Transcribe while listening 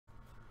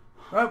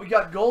All right, we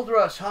got Gold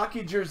Rush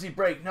hockey jersey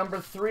break number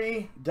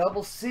 3,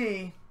 double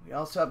C. We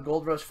also have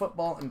Gold Rush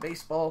football and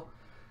baseball.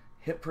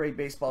 Hit Parade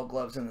baseball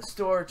gloves in the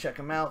store. Check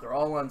them out. They're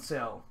all on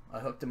sale. I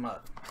hooked them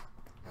up.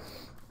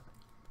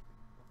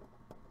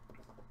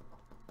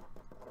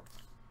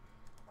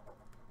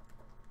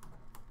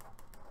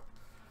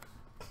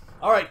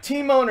 All right,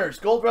 team owners,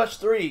 Gold Rush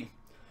 3.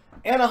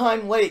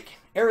 Anaheim Lake,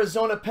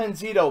 Arizona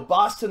Pennzito,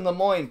 Boston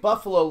Lemoyne,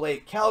 Buffalo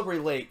Lake, Calgary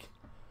Lake.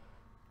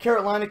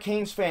 Carolina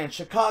Canes fan,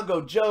 Chicago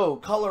Joe,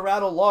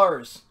 Colorado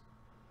Lars.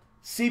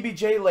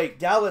 CBJ Lake,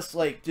 Dallas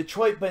Lake,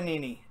 Detroit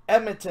Bonini,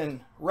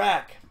 Edmonton,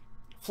 Rack,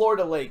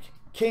 Florida Lake,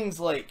 Kings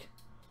Lake,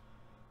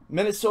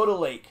 Minnesota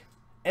Lake,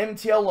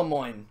 MTL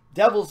Lemoyne,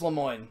 Devils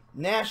Lemoyne,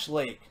 Nash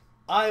Lake,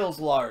 Isles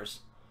Lars,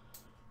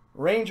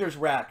 Rangers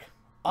Rack,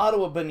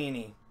 Ottawa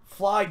Bonini,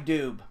 Fly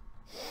Dube,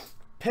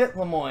 Pitt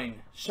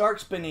Lemoyne,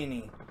 Sharks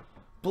Bonini,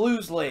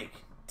 Blues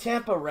Lake,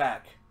 Tampa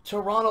Rack,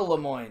 Toronto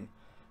Lemoyne,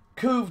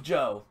 Couve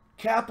Joe,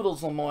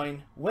 Capitals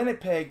Lemoyne,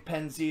 Winnipeg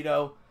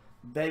Pennzito,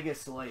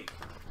 Vegas Lake.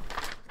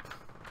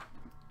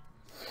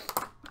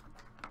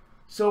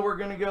 So we're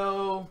going to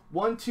go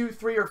 1, 2,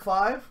 3, or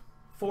 5.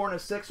 4 and a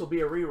 6 will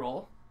be a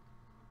reroll.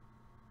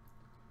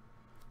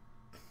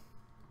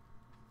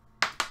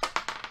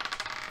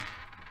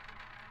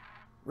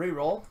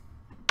 Reroll.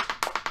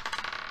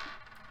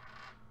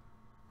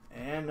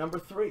 And number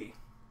 3.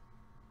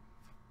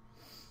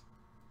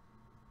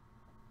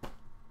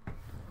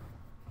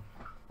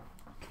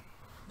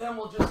 Then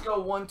we'll just go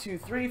 1, 2,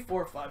 3,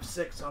 4, 5,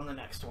 6 on the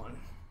next one.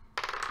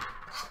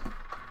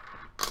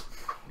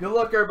 Good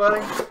luck,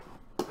 everybody.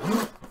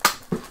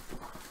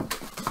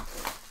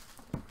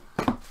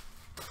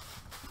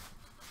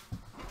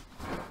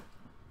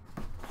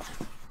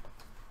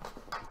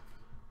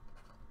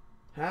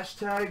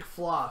 Hashtag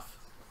Floth.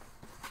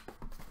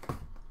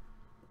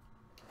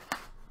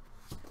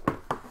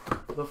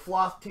 The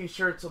Floth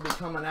t-shirts will be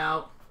coming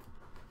out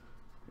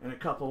in a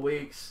couple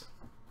weeks.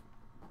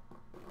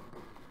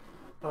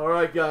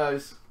 Alright,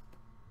 guys.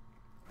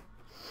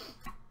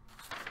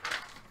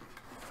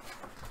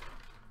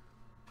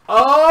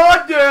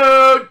 Oh,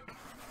 dude!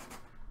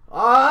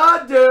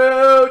 Ah,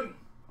 dude!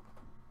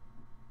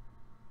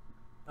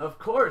 Of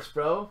course,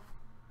 bro.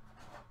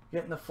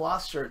 Getting the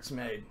Floth shirts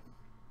made.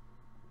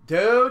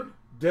 Dude,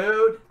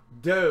 dude,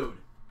 dude.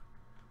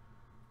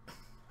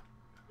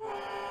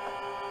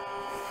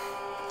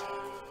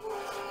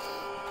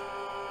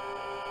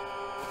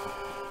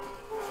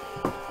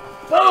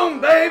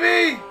 Boom,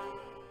 baby!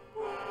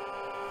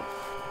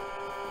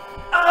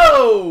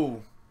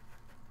 Oh!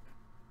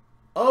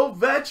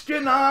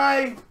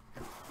 Ovechkin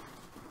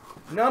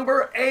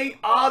number 8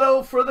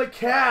 auto for the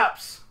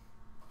Caps.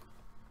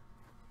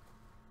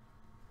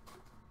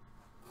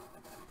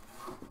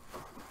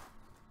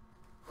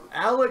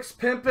 Alex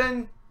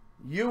Pimpin,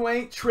 you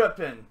ain't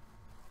trippin'.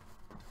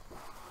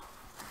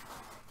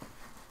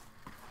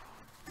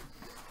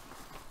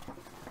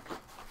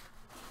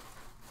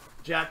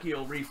 Jackie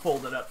will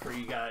refold it up for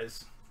you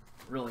guys.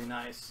 Really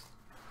nice.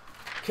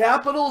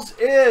 Capitals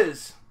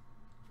is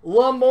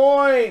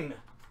Lemoyne.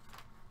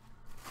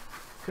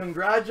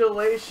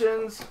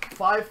 Congratulations,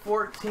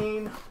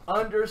 514_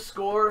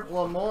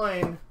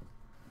 Lemoyne.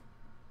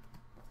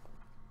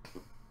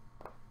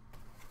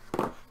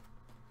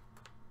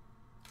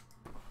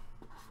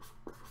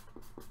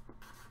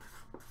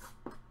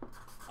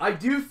 I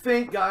do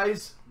think,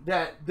 guys,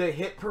 that the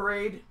Hit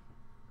Parade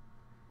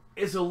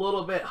is a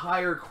little bit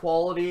higher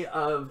quality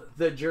of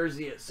the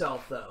jersey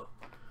itself, though.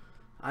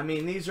 I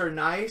mean, these are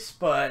nice,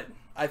 but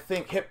I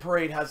think Hit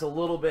Parade has a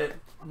little bit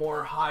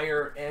more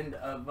higher end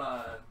of,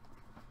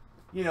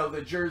 you know,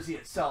 the jersey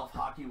itself,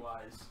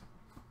 hockey-wise.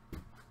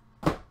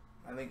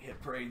 I think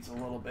Hit Parade's a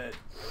little bit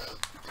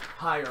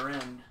higher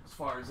end as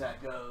far as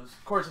that goes.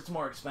 Of course, it's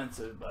more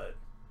expensive, but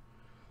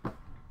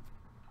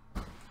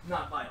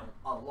not by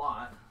a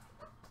lot.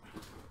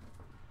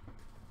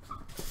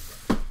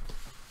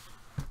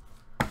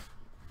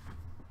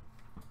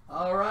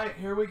 Alright,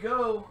 here we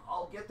go.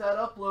 I'll get that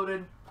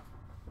uploaded.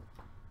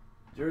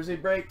 Jersey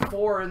break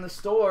 4 in the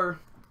store.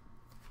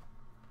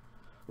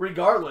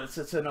 Regardless,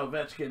 it's an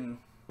Ovechkin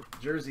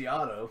jersey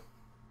auto.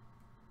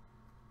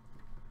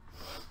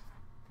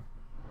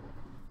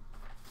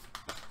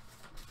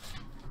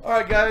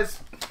 Alright, guys.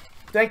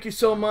 Thank you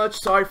so much.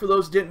 Sorry for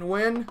those didn't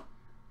win.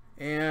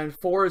 And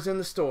 4 is in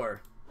the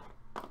store.